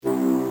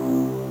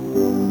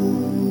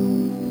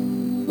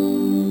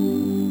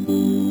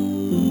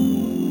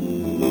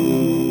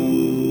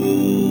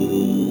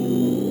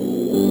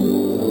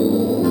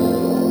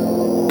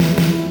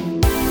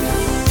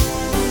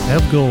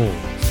Goals,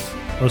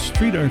 a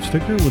street art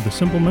sticker with a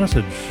simple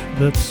message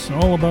that's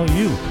all about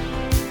you.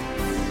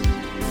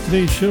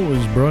 Today's show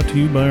is brought to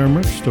you by our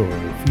merch store,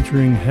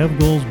 featuring Have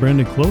Goals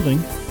branded clothing,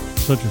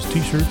 such as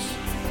t-shirts,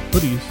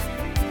 hoodies,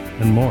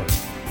 and more.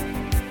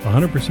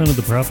 100% of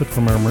the profit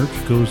from our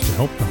merch goes to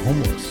help the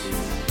homeless.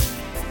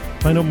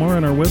 Find out more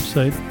on our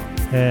website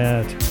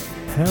at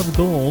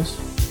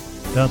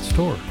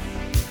havegoals.store.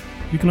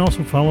 You can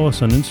also follow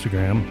us on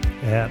Instagram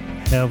at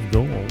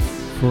havegoals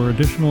for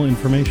additional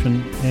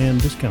information and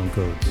discount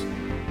codes.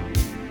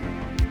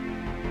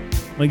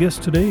 My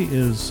guest today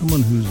is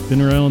someone who's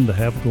been around the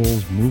Have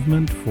Goals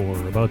movement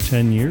for about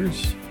 10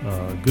 years,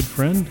 a good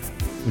friend.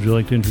 Would you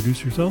like to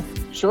introduce yourself?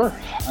 Sure.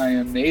 I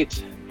am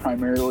Nate.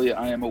 Primarily,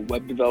 I am a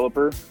web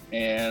developer,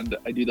 and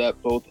I do that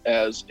both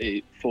as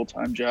a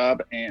full-time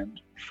job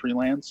and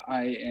freelance.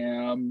 I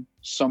am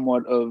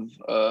somewhat of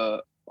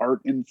an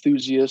art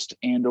enthusiast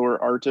and or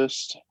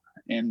artist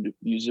and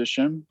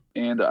musician,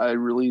 and I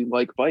really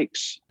like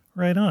bikes.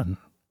 Right on.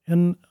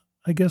 And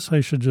I guess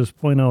I should just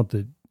point out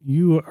that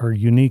you are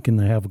unique in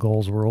the Have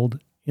Goals world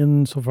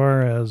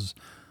insofar as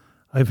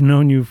I've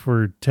known you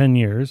for 10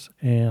 years,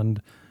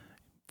 and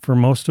for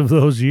most of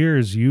those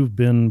years, you've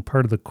been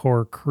part of the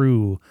core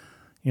crew,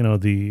 you know,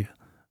 the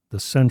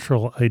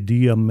central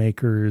idea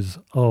makers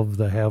of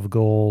the Have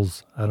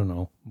Goals,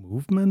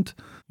 movement.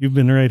 You've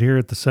been right here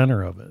at the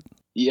center of it.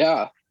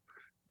 Yeah.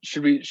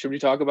 Should we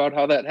talk about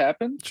how that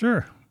happened?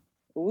 Sure.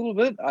 A little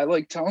bit. I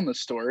like telling the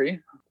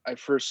story. I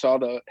first saw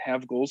the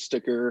Have Goals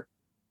sticker.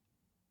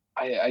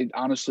 I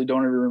honestly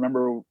don't even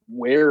remember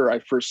where I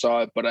first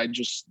saw it, but I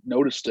just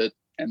noticed it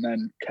and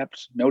then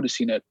kept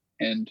noticing it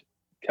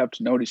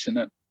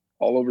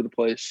all over the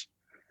place.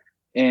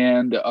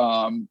 And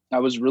I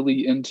was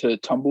really into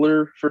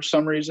Tumblr for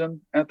some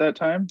reason at that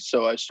time.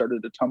 So I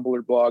started a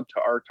Tumblr blog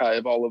to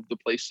archive all of the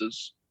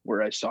places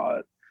where I saw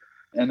it.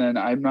 And then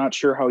I'm not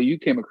sure how you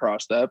came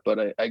across that,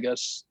 but I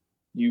guess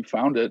you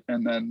found it.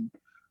 And then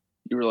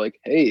you were like,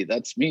 hey,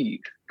 that's me.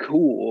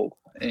 Cool.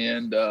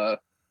 And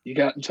you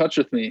got in touch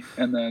with me.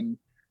 And then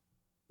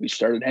we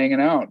started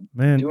hanging out,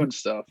 doing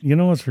stuff. You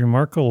know what's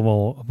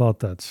remarkable about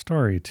that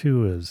story,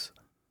 too, is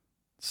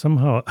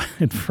somehow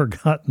I'd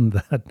forgotten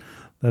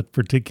that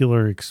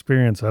particular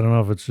experience. I don't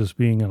know if it's just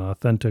being an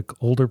authentic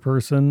older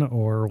person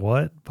or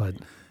what, but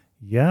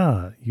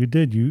yeah, you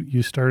did.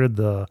 You started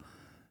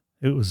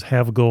it was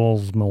Have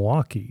Goals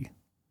Milwaukee.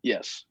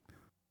 Yes,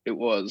 it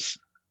was.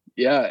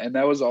 Yeah. And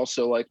that was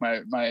also like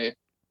that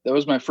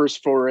was my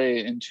first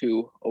foray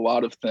into a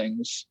lot of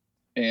things,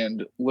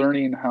 and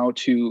learning how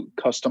to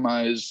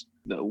customize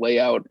the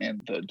layout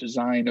and the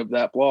design of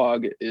that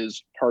blog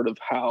is part of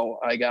how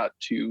I got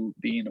to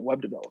being a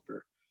web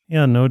developer.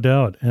 Yeah, no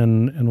doubt.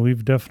 And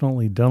we've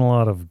definitely done a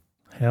lot of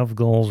Have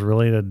Goals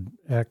related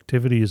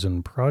activities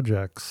and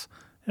projects,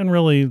 and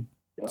really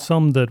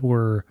some that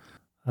were,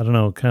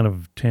 kind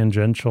of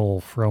tangential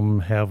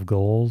from Have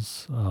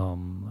Goals.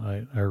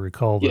 I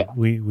recall that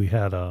we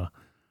had a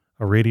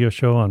radio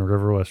show on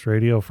River West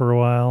Radio for a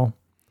while.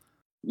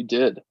 We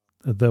did.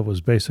 That was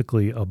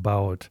basically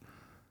about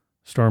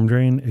storm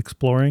drain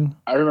exploring.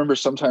 I remember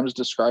sometimes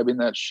describing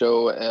that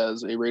show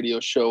as a radio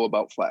show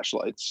about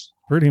flashlights.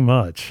 Pretty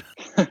much.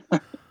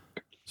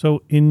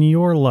 So in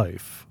your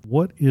life,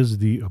 what is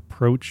the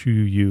approach you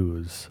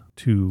use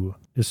to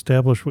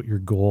establish what your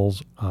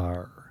goals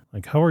are?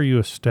 Like, how are you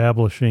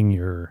establishing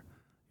your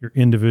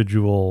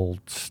individual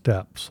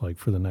steps, like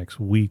for the next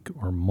week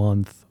or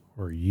month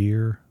or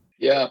year?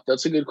 Yeah,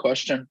 that's a good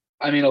question.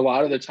 I mean, a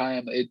lot of the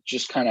time it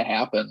just kind of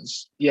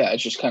happens. Yeah, it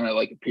just kind of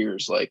like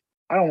appears like,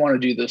 I don't want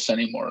to do this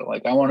anymore.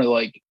 Like, I want to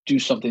like do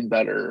something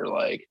better.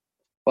 Like,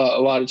 a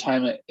lot of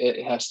time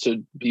it has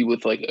to be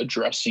with like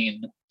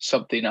addressing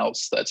something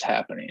else that's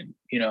happening.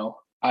 You know,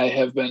 I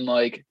have been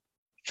like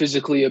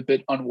physically a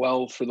bit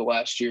unwell for the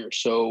last year.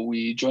 So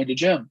we joined a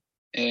gym,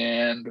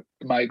 and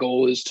my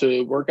goal is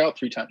to work out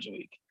 3 times a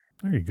week.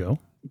 There you go.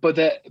 But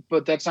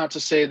that's not to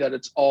say that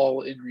it's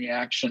all in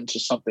reaction to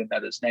something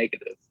that is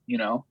negative. You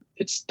know,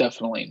 it's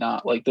definitely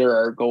not. Like, there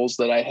are goals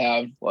that I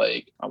have,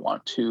 like I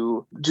want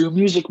to do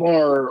music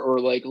more or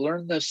like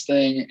learn this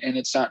thing, and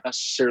it's not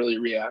necessarily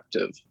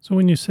reactive. So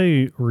when you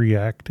say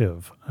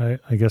reactive, I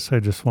guess I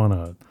just want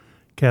to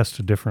cast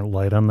a different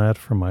light on that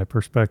from my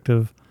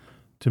perspective.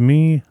 To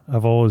me,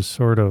 I've always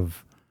sort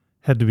of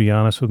had to be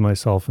honest with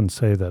myself and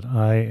say that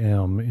I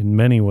am in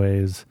many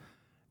ways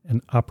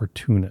an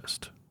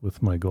opportunist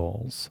with my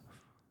goals.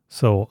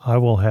 So I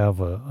will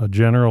have a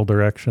general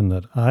direction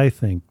that I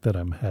think that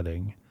I'm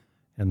heading,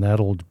 and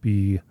that'll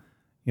be,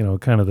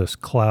 kind of this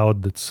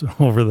cloud that's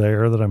over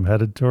there that I'm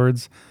headed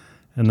towards.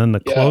 And then the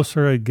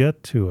closer I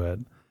get to it,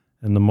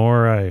 and the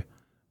more I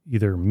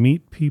either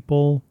meet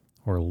people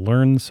or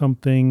learn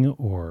something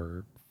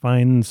or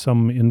find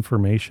some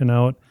information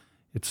out,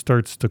 it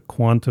starts to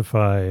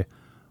quantify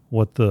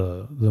what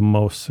the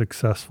most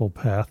successful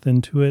path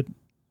into it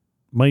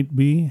might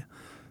be.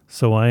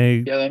 So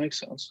that makes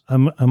sense.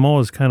 I'm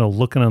always kind of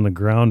looking on the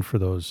ground for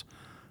those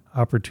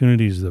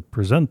opportunities that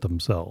present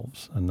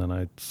themselves, and then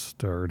I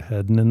start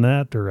heading in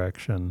that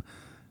direction.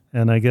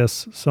 And I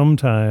guess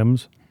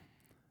sometimes,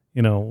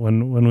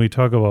 when we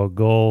talk about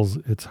goals,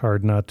 it's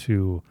hard not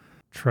to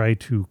try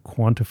to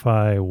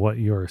quantify what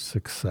your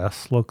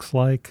success looks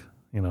like,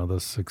 the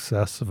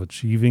success of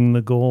achieving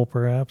the goal,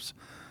 perhaps.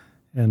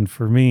 And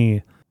for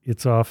me,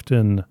 it's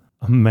often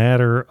a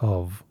matter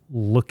of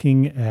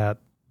looking at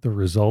the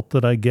result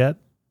that I get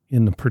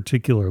in a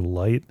particular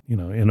light,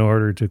 in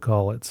order to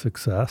call it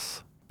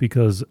success.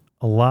 Because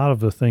a lot of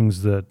the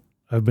things that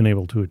I've been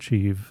able to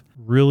achieve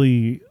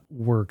really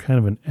were kind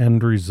of an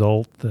end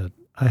result that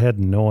I had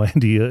no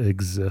idea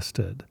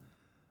existed.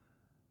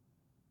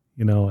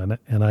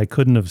 And I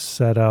couldn't have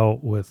set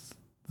out with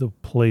the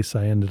place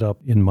I ended up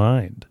in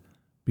mind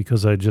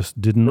because I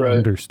just didn't Right.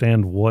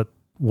 understand what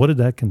did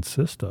that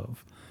consist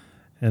of.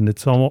 And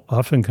it's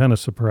often kind of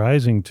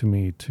surprising to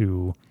me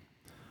to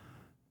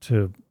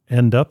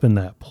end up in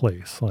that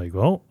place. Like,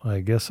 well, I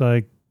guess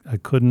I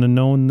couldn't have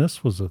known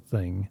this was a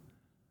thing,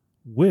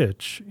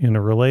 which in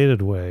a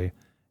related way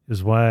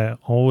is why I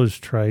always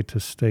try to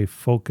stay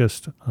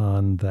focused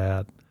on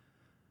that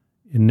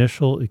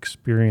initial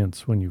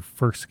experience when you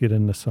first get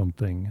into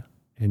something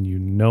and you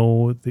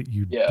know that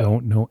you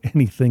don't know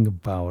anything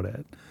about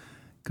it.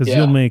 Because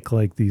you'll make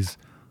like these,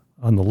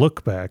 on the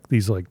look back,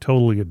 these like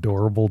totally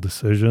adorable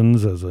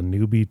decisions as a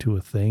newbie to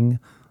a thing.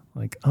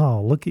 Like,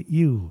 oh, look at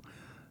you,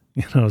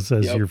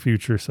 says your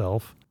future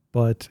self.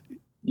 But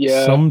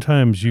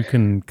sometimes you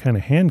can kind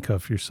of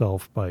handcuff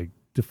yourself by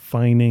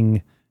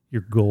defining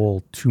your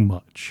goal too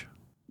much.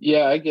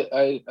 Yeah,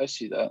 I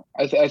see that.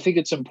 I think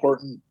it's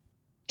important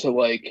to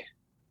like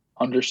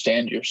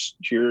understand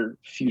your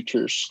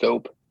future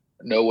scope,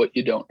 know what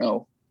you don't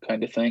know,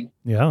 kind of thing.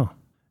 Yeah,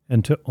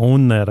 and to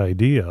own that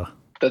idea.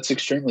 That's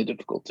extremely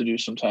difficult to do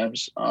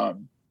sometimes,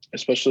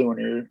 especially when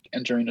you're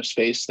entering a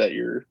space that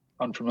you're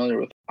unfamiliar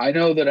with. I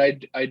know that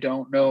I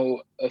don't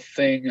know a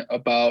thing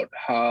about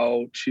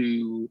how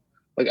to,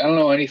 like, I don't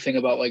know anything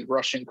about like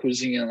Russian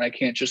cuisine, and I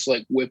can't just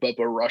like whip up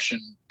a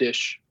Russian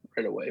dish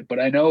right away. But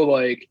I know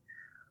like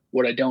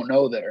what I don't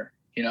know there,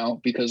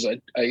 because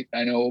I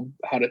know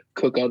how to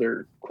cook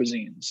other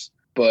cuisines,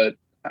 but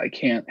I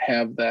can't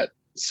have that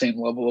same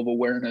level of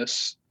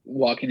awareness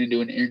walking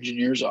into an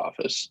engineer's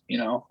office. I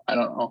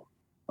don't know.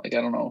 Like,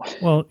 I don't know.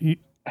 Well,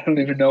 I don't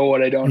even know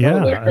what I don't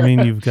know there. I mean,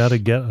 you've got to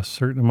get a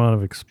certain amount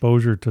of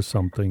exposure to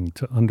something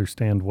to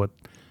understand what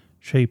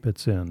shape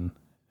it's in,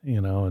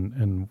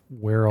 and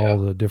where all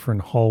the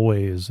different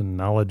hallways and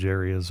knowledge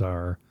areas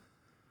are,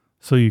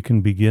 so you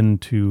can begin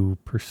to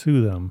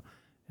pursue them.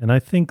 And I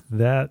think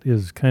that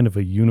is kind of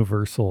a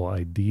universal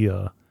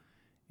idea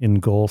in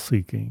goal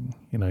seeking.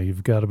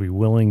 You've got to be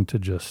willing to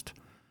just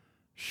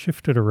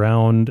shift it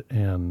around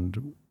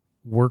and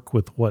work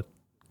with what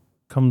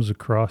comes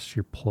across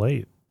your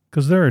plate.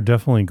 Because there are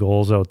definitely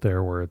goals out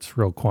there where it's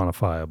real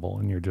quantifiable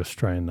and you're just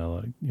trying to,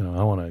 like,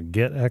 I want to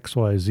get X,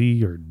 Y,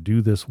 Z or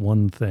do this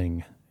one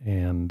thing.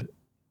 And,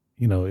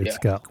 it's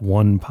got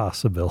one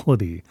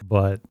possibility.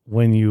 But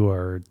when you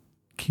are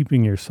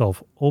keeping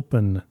yourself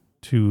open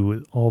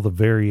to all the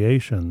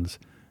variations,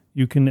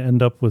 you can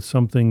end up with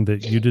something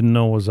that you didn't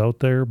know was out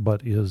there,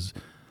 but is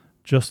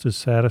just as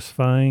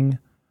satisfying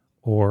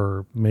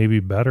or maybe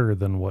better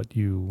than what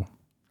you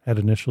had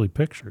initially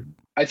pictured.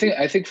 I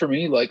think for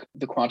me, like,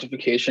 the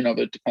quantification of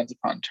it depends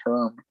upon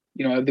term.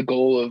 I have the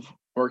goal of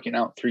working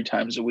out 3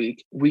 times a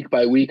week. Week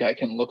by week, I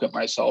can look at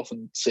myself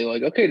and say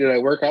like, okay, did I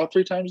work out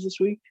 3 times this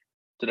week?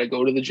 Did I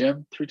go to the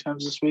gym 3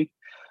 times this week?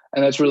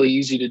 And that's really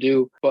easy to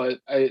do. But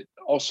I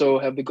also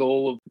have the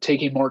goal of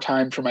taking more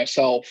time for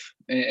myself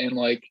and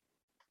like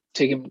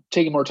taking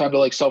more time to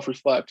like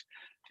self-reflect.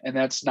 And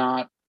that's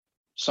not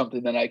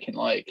something that I can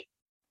like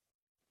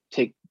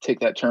take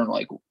that term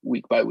like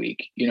week by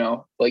week,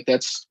 like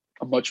that's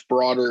a much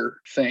broader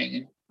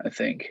thing, I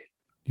think.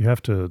 You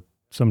have to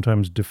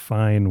sometimes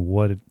define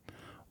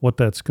what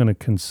that's going to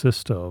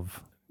consist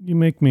of. You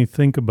make me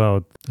think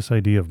about this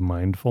idea of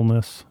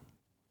mindfulness,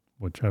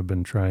 which I've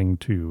been trying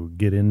to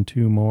get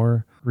into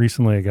more.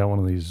 Recently, I got one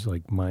of these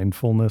like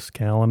mindfulness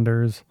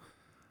calendars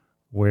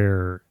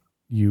where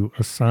you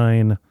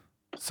assign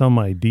some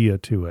idea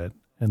to it,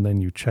 and then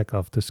you check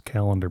off this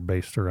calendar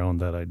based around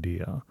that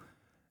idea.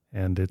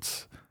 And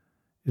it's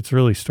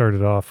really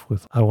started off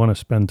with, I want to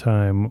spend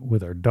time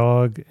with our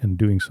dog and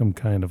doing some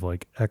kind of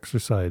like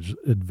exercise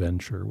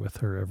adventure with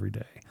her every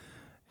day.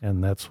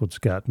 And that's what's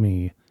got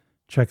me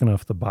checking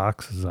off the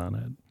boxes on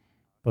it.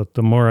 But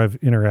the more I've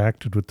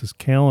interacted with this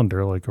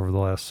calendar, like over the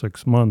last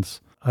 6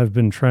 months, I've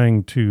been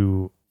trying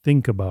to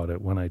think about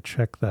it when I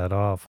check that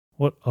off.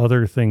 What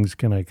other things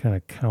can I kind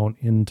of count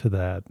into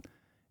that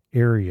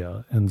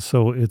area? And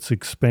so it's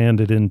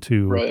expanded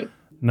into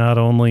not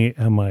only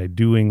am I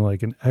doing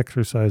like an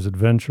exercise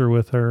adventure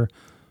with her,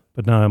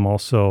 but now I'm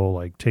also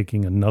like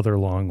taking another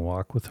long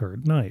walk with her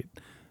at night,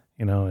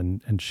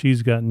 and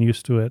she's gotten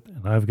used to it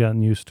and I've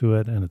gotten used to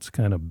it. And it's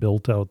kind of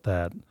built out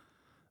that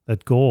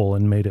goal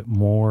and made it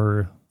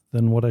more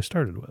than what I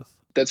started with.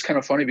 That's kind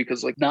of funny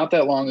because like not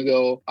that long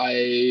ago,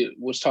 I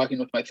was talking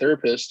with my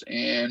therapist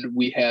and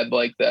we had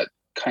like that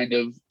kind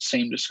of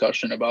same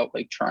discussion about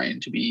like trying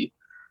to be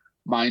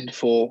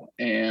mindful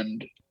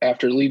and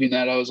after leaving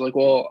that, I was like,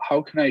 well,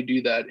 how can I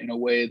do that in a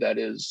way that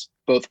is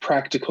both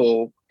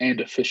practical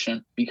and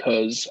efficient?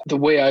 Because the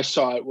way I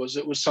saw it was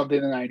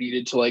something that I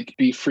needed to like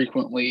be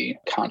frequently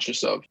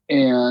conscious of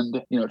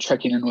and,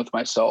 checking in with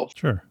myself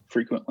Sure.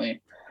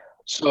 frequently.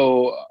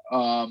 So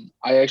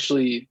I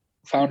actually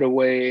found a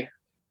way.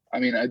 I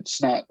mean,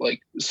 it's not like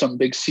some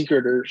big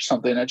secret or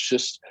something. It's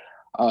just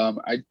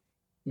I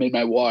made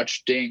my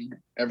watch ding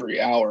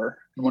every hour.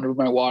 And whenever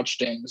my watch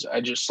dings,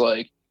 I just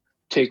like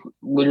take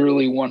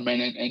literally 1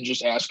 minute and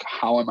just ask,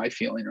 how am I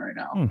feeling right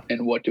now?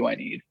 And what do I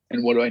need?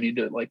 And what do I need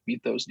to like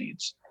meet those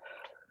needs?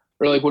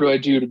 Or like, what do I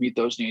do to meet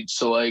those needs?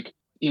 So like,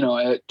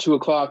 at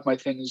 2:00, my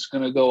thing is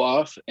going to go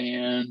off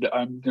and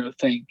I'm going to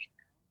think,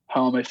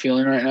 how am I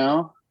feeling right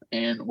now?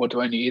 And what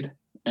do I need?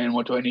 And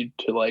what do I need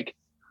to like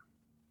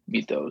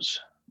meet those?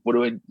 What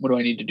do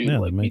I need to do to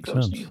like meet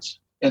those needs?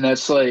 And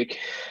that's like,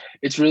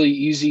 it's really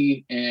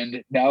easy.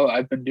 And now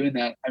I've been doing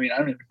that. I mean, I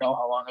don't even know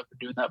how long I've been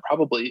doing that,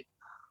 probably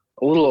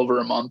a little over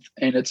a month.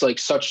 And it's like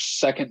such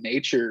second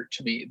nature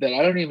to me that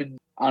I don't even,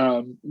 on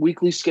a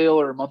weekly scale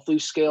or a monthly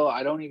scale,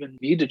 I don't even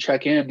need to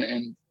check in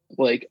and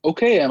like,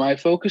 okay, am I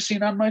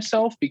focusing on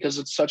myself? Because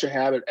it's such a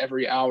habit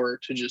every hour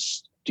to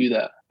just do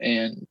that.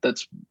 And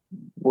that's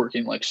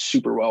working like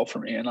super well for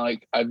me. And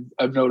like,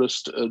 I've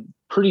noticed a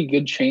pretty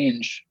good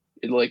change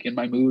in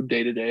my mood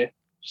day to day.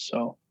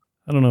 So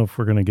I don't know if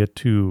we're going to get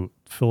too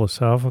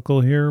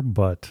philosophical here,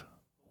 but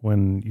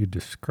when you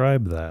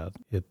describe that,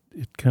 it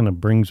kind of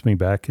brings me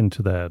back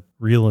into that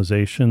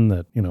realization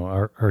that,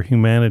 our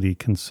humanity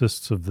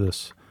consists of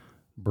this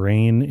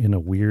brain in a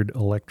weird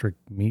electric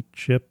meat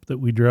chip that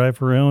we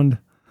drive around.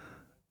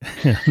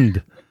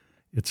 And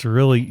it's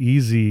really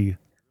easy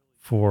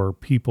for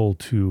people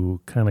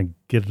to kind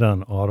of get it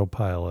on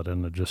autopilot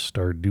and to just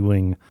start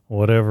doing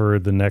whatever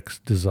the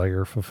next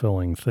desire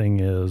fulfilling thing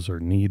is or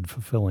need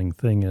fulfilling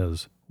thing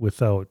is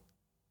without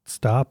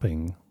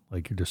stopping,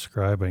 like you're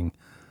describing,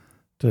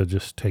 to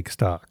just take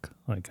stock.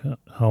 Like,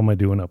 how am I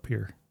doing up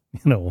here?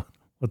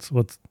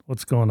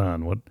 What's going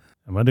on? What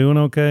am I doing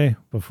okay?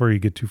 Before you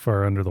get too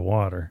far under the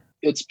water.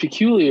 It's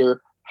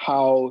peculiar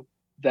how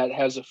that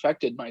has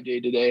affected my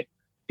day to day,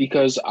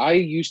 because I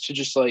used to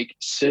just like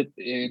sit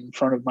in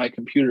front of my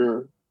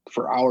computer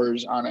for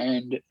hours on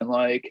end and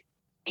like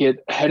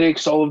get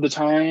headaches all of the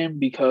time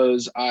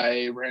because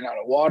I ran out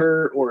of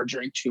water or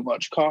drank too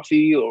much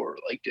coffee or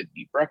like didn't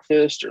eat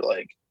breakfast or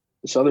like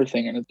this other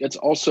thing. And it's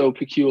also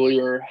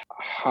peculiar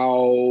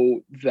how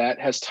that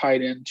has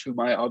tied into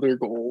my other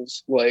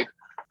goals. Like,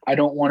 I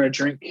don't want to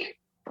drink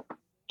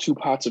 2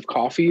 pots of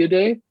coffee a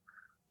day.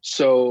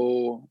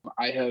 So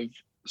I have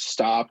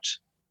stopped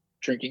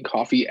drinking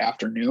coffee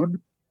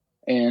afternoon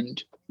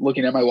and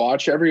looking at my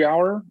watch every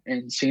hour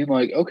and seeing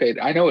like, okay,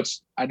 I know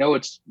it's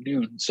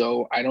noon,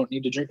 so I don't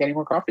need to drink any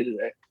more coffee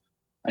today.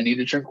 I need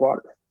to drink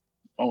water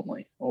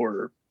only,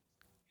 or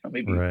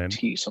maybe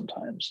tea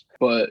sometimes.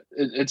 But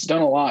it's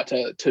done a lot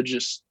to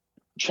just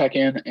check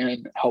in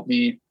and help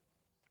me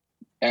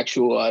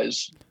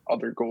actualize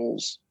other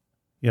goals.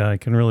 Yeah, I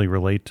can really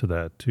relate to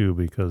that too,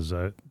 because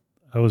I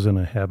was in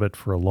a habit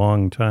for a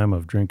long time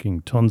of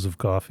drinking tons of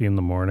coffee in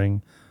the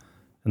morning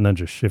and then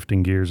just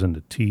shifting gears into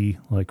tea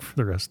like for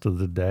the rest of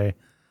the day.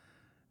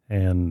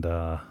 And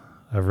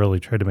I've really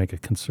tried to make a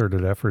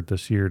concerted effort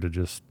this year to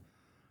just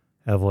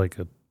have like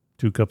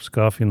 2 cups of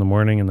coffee in the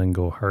morning and then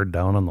go hard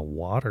down on the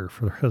water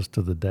for the rest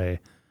of the day.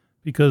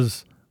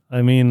 Because,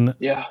 I mean,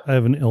 yeah, I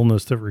have an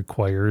illness that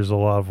requires a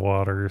lot of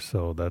water,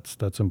 so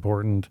that's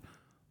important.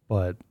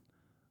 But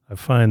I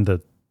find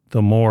that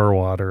the more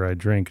water I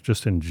drink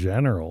just in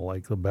general,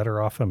 like the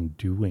better off I'm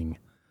doing,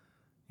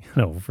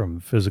 from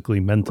physically,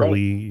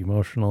 mentally,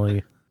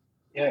 emotionally.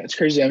 Yeah, it's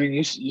crazy. I mean,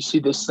 you see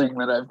this thing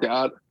that I've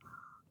got.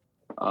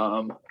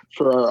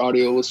 For our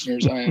audio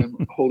listeners, I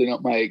am holding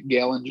up my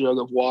gallon jug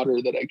of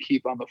water that I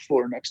keep on the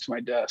floor next to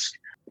my desk.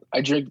 I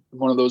drink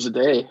one of those a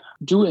day,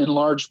 due in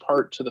large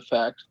part to the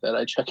fact that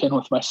I check in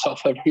with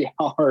myself every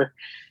hour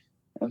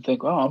and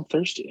think, oh, I'm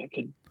thirsty. I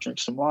could drink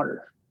some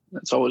water.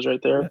 It's always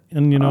right there.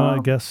 And, I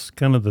guess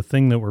kind of the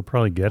thing that we're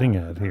probably getting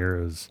at here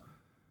is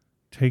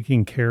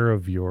taking care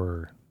of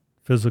your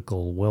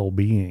physical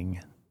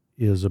well-being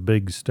is a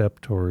big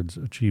step towards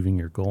achieving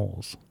your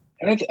goals.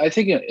 And I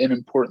think an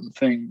important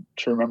thing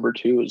to remember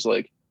too is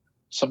like,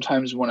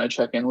 sometimes when I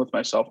check in with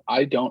myself,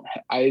 I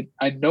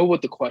know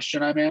what the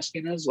question I'm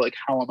asking is, like,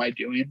 how am I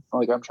doing?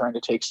 Like, I'm trying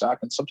to take stock,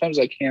 and sometimes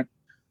I can't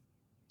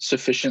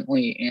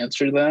sufficiently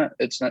answer that.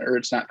 It's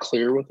not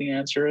clear what the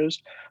answer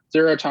is.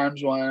 There are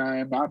times when I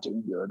am not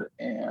doing good,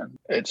 and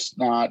it's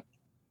not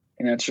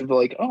an answer to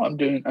like, oh, I'm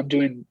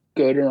doing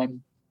good, or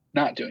I'm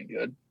not doing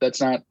good. That's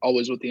not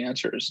always what the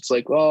answer is. It's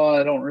like, well,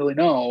 I don't really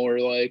know,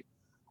 or like,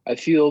 I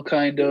feel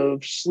kind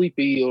of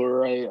sleepy,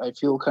 or I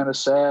feel kind of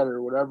sad,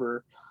 or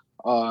whatever.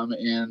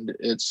 And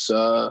it's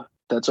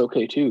that's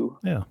okay too.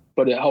 Yeah.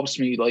 But it helps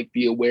me like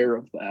be aware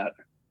of that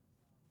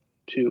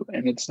too.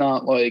 And it's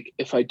not like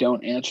if I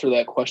don't answer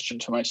that question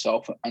to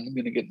myself, I'm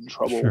gonna get in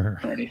trouble or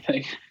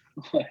anything.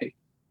 Like,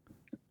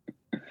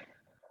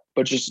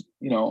 but just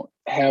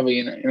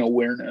having an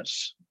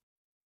awareness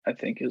I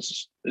think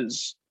is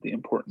the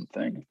important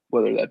thing,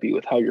 whether that be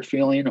with how you're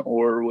feeling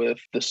or with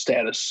the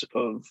status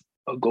of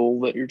a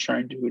goal that you're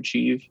trying to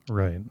achieve.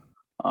 Right.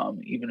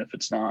 Even if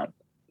it's not,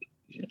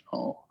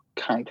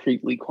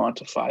 concretely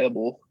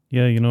quantifiable.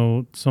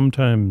 Yeah,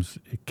 sometimes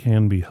it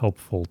can be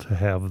helpful to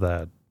have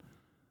that,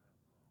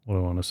 what I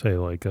want to say,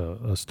 like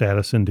a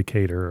status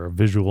indicator or a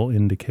visual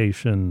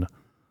indication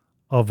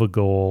of a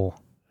goal.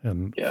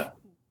 And yeah,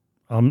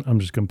 I'm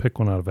just going to pick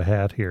one out of a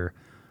hat here.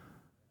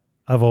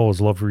 I've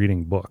always loved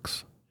reading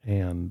books,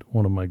 and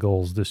one of my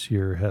goals this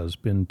year has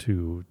been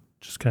to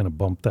just kind of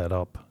bump that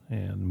up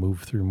and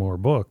move through more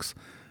books.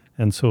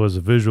 And so as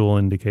a visual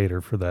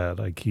indicator for that,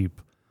 I keep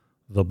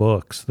the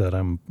books that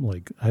I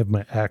have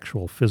my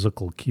actual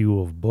physical queue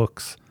of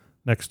books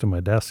next to my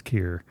desk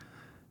here,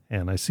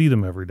 and I see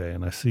them every day,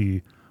 and I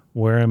see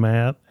where I'm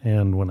at.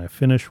 And when I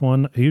finish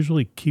one, I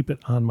usually keep it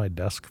on my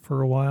desk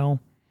for a while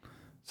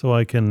so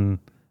I can,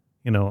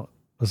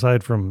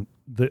 aside from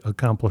the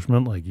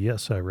accomplishment, like,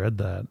 yes, I read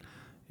that,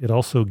 it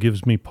also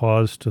gives me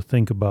pause to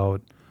think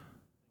about,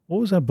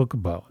 what was that book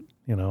about?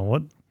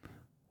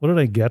 What did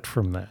I get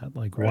from that?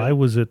 Like, right. Why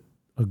was it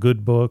a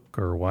good book,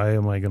 or why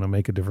am I going to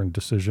make a different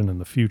decision in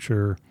the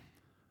future?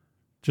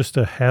 Just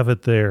to have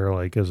it there,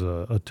 like, as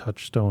a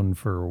touchstone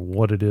for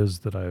what it is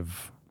that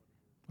I've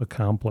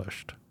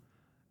accomplished.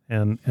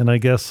 And I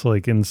guess,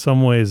 like, in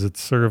some ways it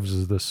serves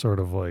as this sort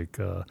of like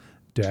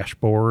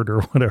dashboard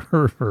or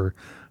whatever for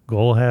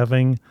goal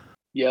having.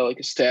 Yeah, like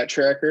a stat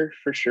tracker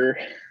for sure.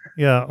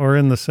 Yeah, or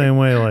in the same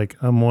way, like,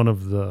 I'm one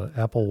of the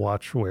Apple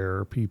Watch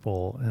wearer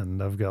people,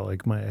 and I've got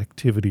like my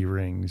activity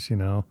rings,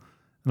 and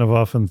I've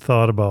often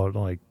thought about,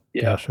 like,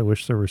 gosh, I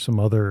wish there were some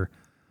other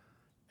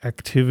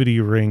activity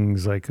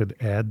rings I could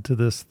add to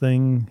this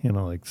thing,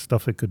 like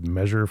stuff it could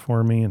measure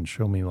for me and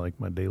show me like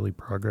my daily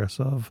progress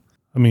of.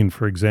 I mean,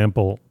 for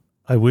example,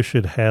 I wish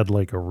it had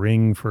like a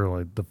ring for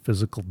like the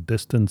physical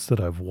distance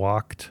that I've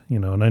walked,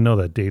 and I know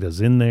that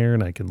data's in there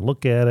and I can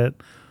look at it,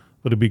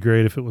 but it'd be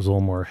great if it was a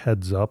little more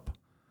heads up.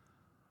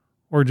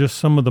 Or just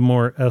some of the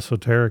more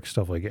esoteric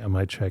stuff, like, am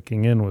I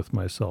checking in with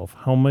myself?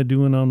 How am I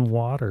doing on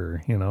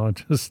water?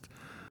 Just...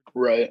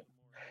 Right.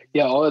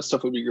 Yeah, all that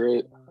stuff would be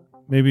great.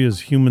 Maybe as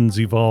humans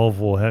evolve,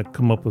 we'll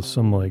come up with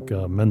some like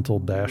mental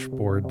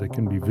dashboard that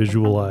can be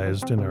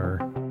visualized in our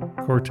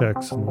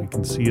cortex, and we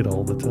can see it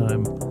all the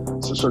time.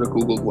 Some sort of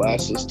Google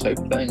Glasses type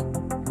thing,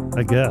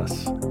 I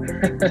guess.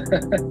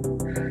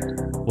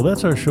 Well,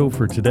 that's our show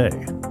for today.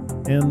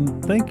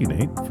 And thank you,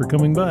 Nate, for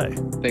coming by.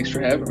 Thanks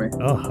for having me.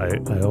 Oh,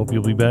 I hope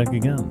you'll be back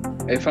again.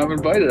 If I'm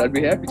invited, I'd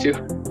be happy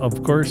to.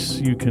 Of course,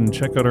 you can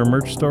check out our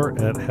merch store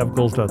at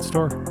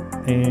havegoals.store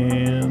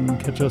and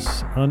catch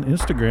us on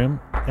Instagram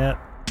at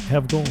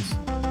havegoals.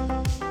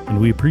 And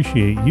we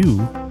appreciate you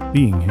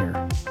being here.